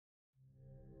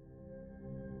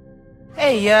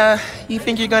Hey, you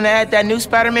think you're gonna add that new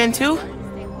Spider-Man too?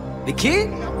 The kid?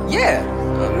 Yeah,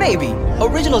 maybe.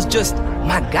 Original's just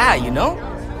my guy, you know?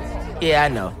 Yeah, I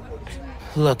know.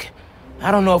 Look,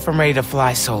 I don't know if I'm ready to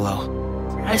fly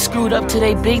solo. I screwed up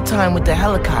today big time with the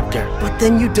helicopter. But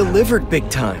then you delivered big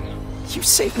time. You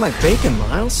saved my bacon,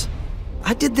 Miles.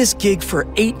 I did this gig for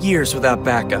 8 years without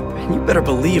backup, and you better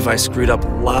believe I screwed up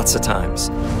lots of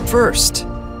times. First,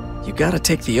 you gotta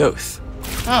take the oath.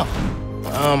 Oh,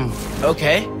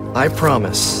 okay. I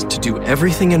promise to do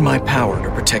everything in my power to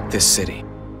protect this city.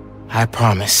 I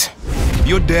promise.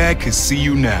 Your dad could see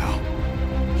you now.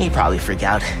 He'd probably freak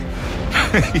out.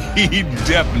 He'd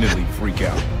definitely freak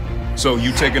out. So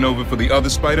you taking over for the other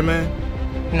Spider-Man?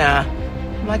 Nah,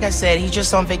 like I said, he's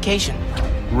just on vacation.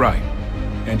 Right.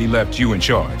 And he left you in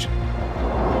charge.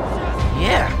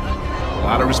 Yeah. A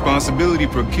lot of responsibility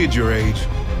for a kid your age.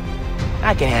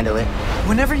 I can handle it.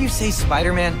 Whenever you say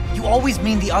Spider-Man, you always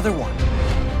mean the other one.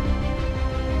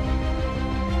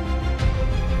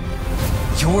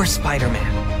 You're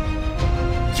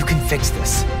Spider-Man. You can fix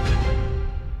this.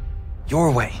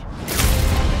 Your way.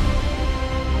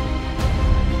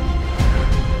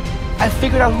 I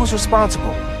figured out who's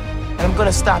responsible, and I'm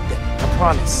gonna stop them, I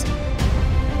promise.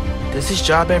 Does this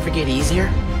job ever get easier?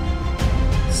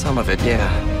 Some of it, yeah.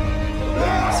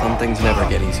 Some things never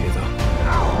get easier, though.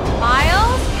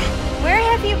 Miles? Where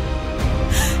have you...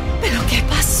 ¿Pero qué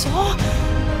pasó?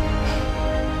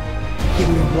 Give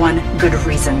me one good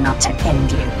reason not to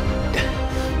end you.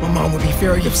 My mom would be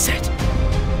very upset.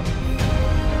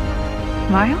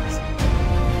 Miles?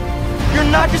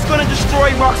 You're not just gonna destroy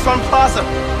Roxxon Plaza.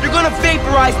 You're gonna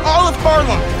vaporize all of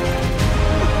Harlem.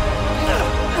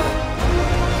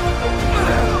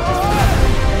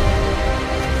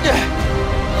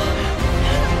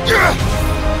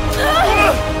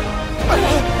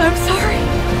 I'm sorry.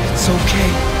 It's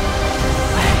okay.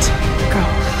 Let go.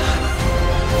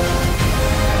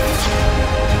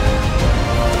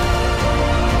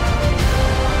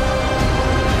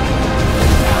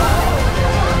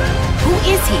 Who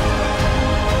is he?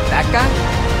 That guy?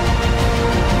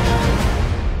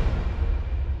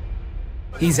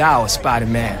 He's our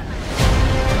Spider-Man.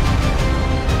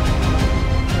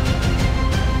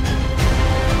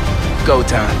 Go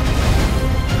time.